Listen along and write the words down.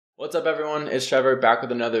What's up everyone, it's Trevor back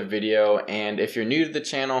with another video, and if you're new to the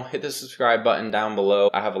channel, hit the subscribe button down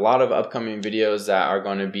below. I have a lot of upcoming videos that are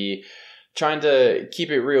going to be trying to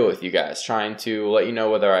keep it real with you guys, trying to let you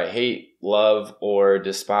know whether I hate, love, or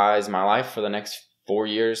despise my life for the next 4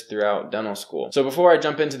 years throughout dental school. So before I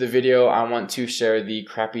jump into the video, I want to share the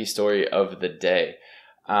crappy story of the day.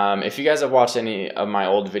 If you guys have watched any of my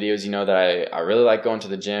old videos, you know that I really like going to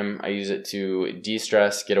the gym. I use it to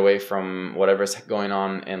de-stress, get away from whatever's going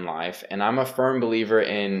on in life. And I'm a firm believer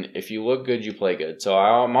in if you look good, you play good. So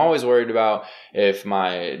I'm always worried about if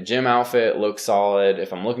my gym outfit looks solid,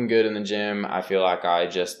 if I'm looking good in the gym, I feel like I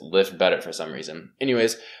just lift better for some reason.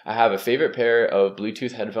 Anyways, I have a favorite pair of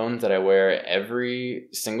Bluetooth headphones that I wear every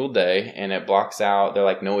single day, and it blocks out, they're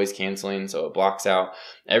like noise canceling, so it blocks out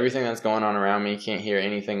everything that's going on around me. Can't hear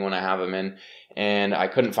anything when I have them in, and I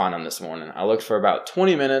couldn't find them this morning. I looked for about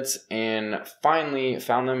 20 minutes and finally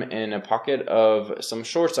found them in a pocket of some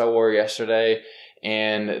shorts I wore yesterday,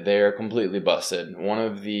 and they're completely busted. One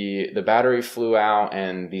of the battery flew out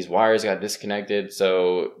and these wires got disconnected,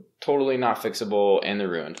 so totally not fixable, and they're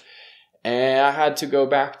ruined. And I had to go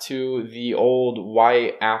back to the old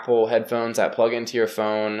white Apple headphones that plug into your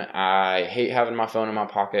phone. I hate having my phone in my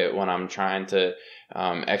pocket when I'm trying to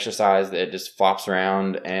exercise. It just flops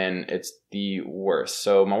around and it's the worst.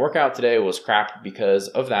 So my workout today was crap because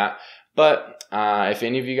of that. But if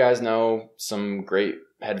any of you guys know some great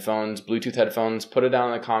headphones, Bluetooth headphones, put it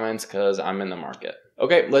down in the comments because I'm in the market.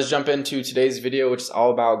 Okay, let's jump into today's video, which is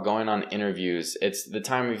all about going on interviews. It's the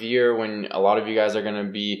time of year when a lot of you guys are going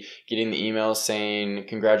to be getting the emails saying,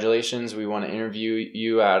 congratulations, we want to interview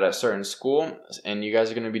you at a certain school, and you guys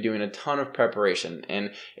are going to be doing a ton of preparation, and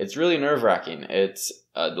it's really nerve-wracking. It's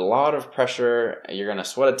a lot of pressure. You're going to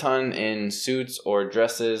sweat a ton in suits or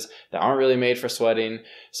dresses that aren't really made for sweating.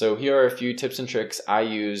 So here are a few tips and tricks I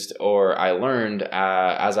used or I learned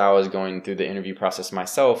as I was going through the interview process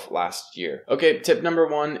myself last year. Okay, tip number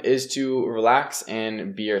one is to relax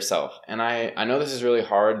and be yourself. And I know this is really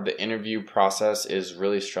hard. The interview process is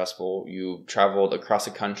really stressful. You traveled across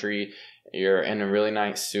the country. You're in a really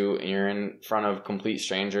nice suit and you're in front of complete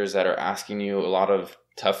strangers that are asking you a lot of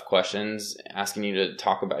tough questions, asking you to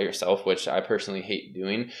talk about yourself, which I personally hate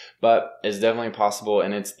doing, but it's definitely possible,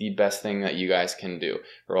 and it's the best thing that you guys can do.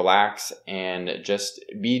 Relax and just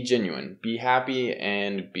be genuine, be happy,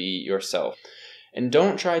 and be yourself. And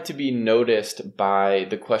don't try to be noticed by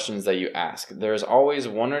the questions that you ask. There's always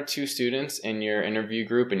one or two students in your interview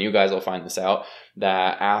group, and you guys will find this out,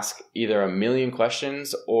 that ask either a million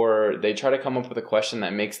questions or they try to come up with a question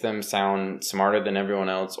that makes them sound smarter than everyone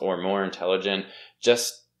else or more intelligent,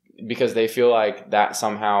 just because they feel like that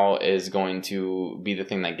somehow is going to be the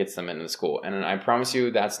thing that gets them into the school. And I promise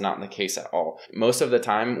you that's not the case at all. Most of the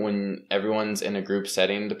time when everyone's in a group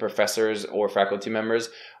setting, the professors or faculty members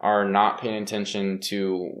are not paying attention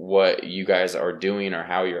to what you guys are doing or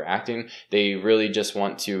how you're acting. They really just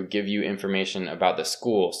want to give you information about the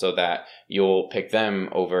school so that you'll pick them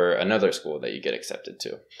over another school that you get accepted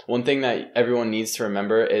to. One thing that everyone needs to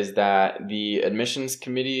remember is that the admissions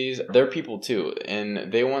committees, they're people too,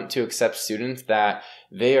 and they want to accept students that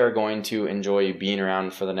they are going to enjoy being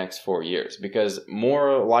around for the next 4 years, because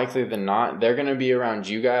more likely than not, they're going to be around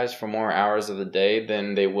you guys for more hours of the day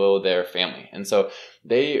than they will their family. And so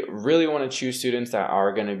they really want to choose students that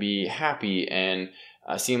are going to be happy and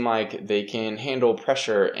seem like they can handle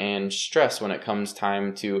pressure and stress when it comes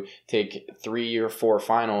time to take 3 or 4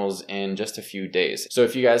 finals in just a few days. So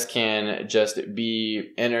if you guys can just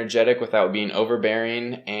be energetic without being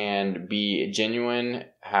overbearing and be genuine,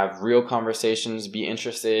 have real conversations, be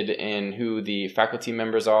interested in who the faculty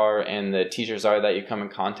members are and the teachers are that you come in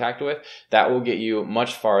contact with, that will get you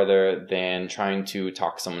much farther than trying to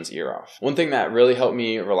talk someone's ear off. One thing that really helped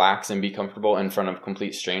me relax and be comfortable in front of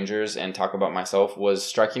complete strangers and talk about myself was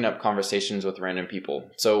striking up conversations with random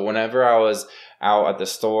people. So whenever I was out at the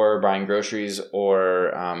store buying groceries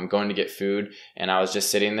or going to get food and I was just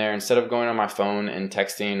sitting there, instead of going on my phone and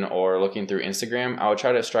texting or looking through Instagram, I would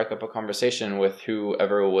try to strike up a conversation with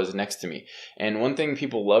whoever was next to me. And one thing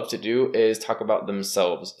people love to do is talk about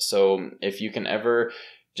themselves. So if you can ever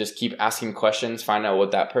just keep asking questions, find out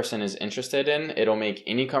what that person is interested in, it'll make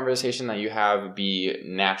any conversation that you have be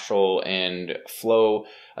natural and flow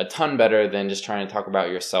a ton better than just trying to talk about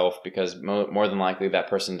yourself, because more than likely that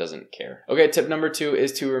person doesn't care. Okay, tip number 2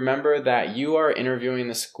 is to remember that you are interviewing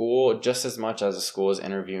the school just as much as the school is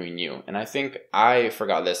interviewing you. And I think I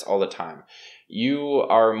forgot this all the time. You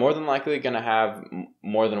are more than likely going to have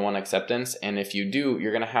more than one acceptance, and if you do,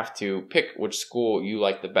 you're going to have to pick which school you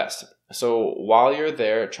like the best. So while you're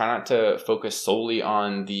there, try not to focus solely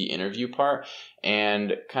on the interview part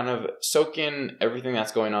and kind of soak in everything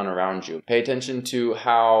that's going on around you. Pay attention to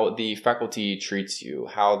how the faculty treats you,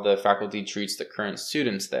 how the faculty treats the current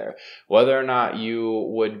students there, whether or not you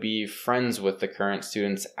would be friends with the current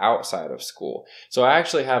students outside of school. So I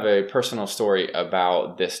actually have a personal story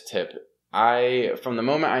about this tip. From the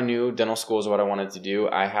moment I knew dental school is what I wanted to do,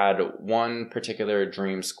 I had one particular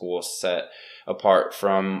dream school set apart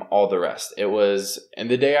from all the rest. And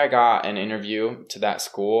the day I got an interview to that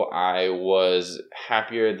school, I was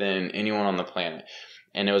happier than anyone on the planet.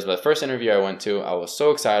 And it was the first interview I went to. I was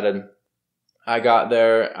so excited. I got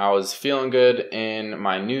there, I was feeling good in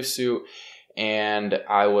my new suit, and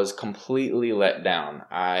I was completely let down.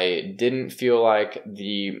 I didn't feel like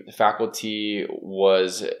the faculty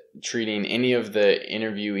was treating any of the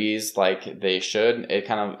interviewees like they should.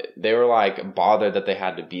 They were like bothered that they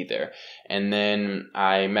had to be there. And then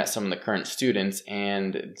I met some of the current students,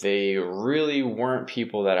 and they really weren't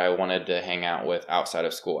people that I wanted to hang out with outside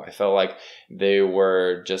of school. I felt like they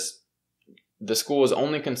were the school was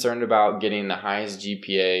only concerned about getting the highest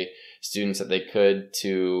GPA students that they could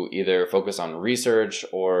to either focus on research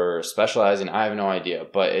or specializing. I have no idea,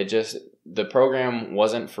 but the program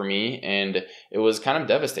wasn't for me, and it was kind of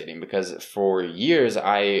devastating because for years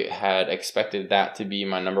I had expected that to be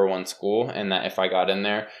my number one school, and that if I got in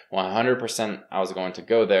there, 100% I was going to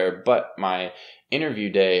go there. But my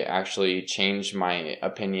interview day actually changed my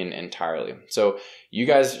opinion entirely. So you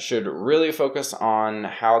guys should really focus on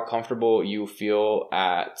how comfortable you feel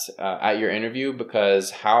at your interview,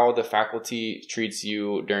 because how the faculty treats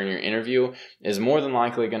you during your interview is more than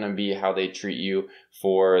likely going to be how they treat you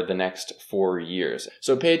for the next 4 years.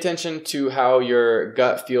 So pay attention to how your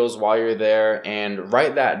gut feels while you're there and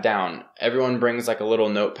write that down. Everyone brings like a little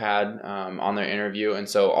notepad on their interview, and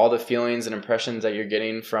so all the feelings and impressions that you're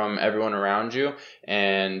getting from everyone around you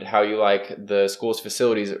and how you like the school's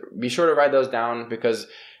facilities, be sure to write those down, because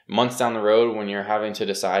months down the road, when you're having to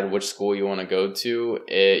decide which school you want to go to,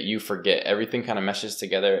 you forget. Everything kind of meshes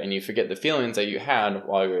together, and you forget the feelings that you had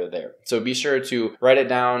while you were there. So be sure to write it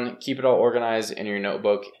down, keep it all organized in your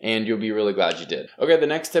notebook, and you'll be really glad you did. Okay, the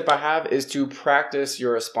next tip I have is to practice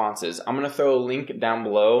your responses. I'm going to throw a link down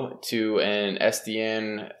below to an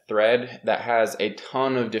SDN thread that has a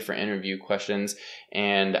ton of different interview questions,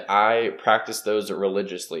 and I practiced those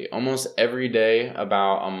religiously. Almost every day,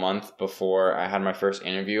 about a month before I had my first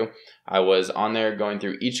interview, I was on there going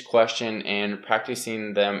through each question and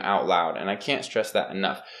practicing them out loud. And I can't stress that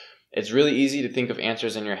enough. It's really easy to think of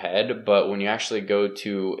answers in your head, but when you actually go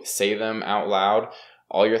to say them out loud,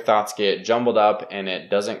 all your thoughts get jumbled up and it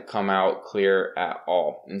doesn't come out clear at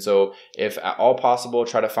all. And so if at all possible,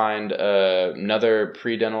 try to find another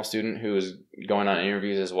pre-dental student who is going on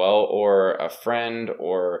interviews as well, or a friend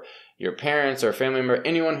or your parents or a family member,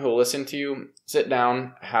 anyone who will listen to you. Sit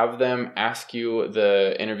down, have them ask you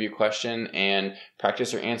the interview question and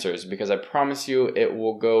practice your answers, because I promise you it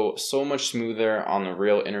will go so much smoother on the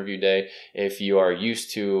real interview day if you are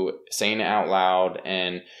used to saying it out loud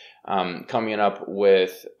and coming up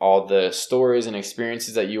with all the stories and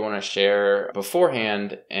experiences that you want to share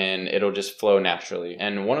beforehand, and it'll just flow naturally.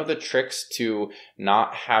 And one of the tricks to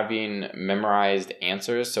not having memorized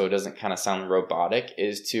answers, so it doesn't kind of sound robotic,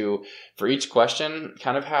 is to, for each question,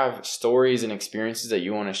 kind of have stories and experiences that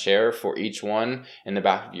you want to share for each one in the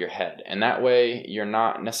back of your head. And that way you're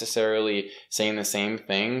not necessarily saying the same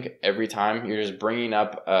thing every time. You're just bringing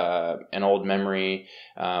up an old memory,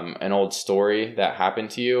 an old story that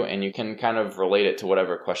happened to you, and you can kind of relate it to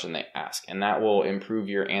whatever question they ask, and that will improve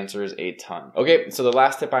your answers a ton. Okay, so the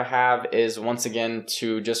last tip I have is, once again,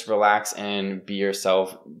 to just relax and be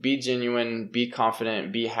yourself. Be genuine, be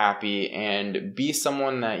confident, be happy, and be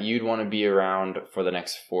someone that you'd want to be around for the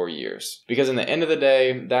next 4 years. Because in the end of the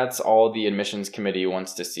day, that's all the admissions committee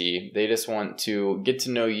wants to see. They just want to get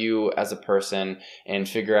to know you as a person and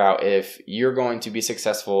figure out if you're going to be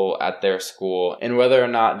successful at their school and whether or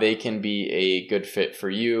not they can be a good fit for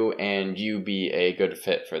you and you be a good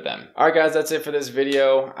fit for them. Alright guys, that's it for this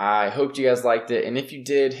video. I hope you guys liked it, and if you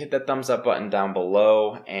did, hit that thumbs up button down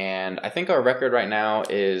below. And I think our record right now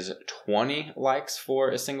is 20 likes for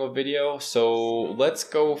a single video, so let's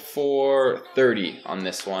go for 30 on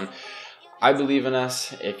this one. I believe in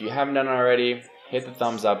us. If you haven't done it already, hit the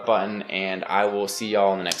thumbs up button, and I will see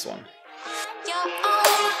y'all in the next one.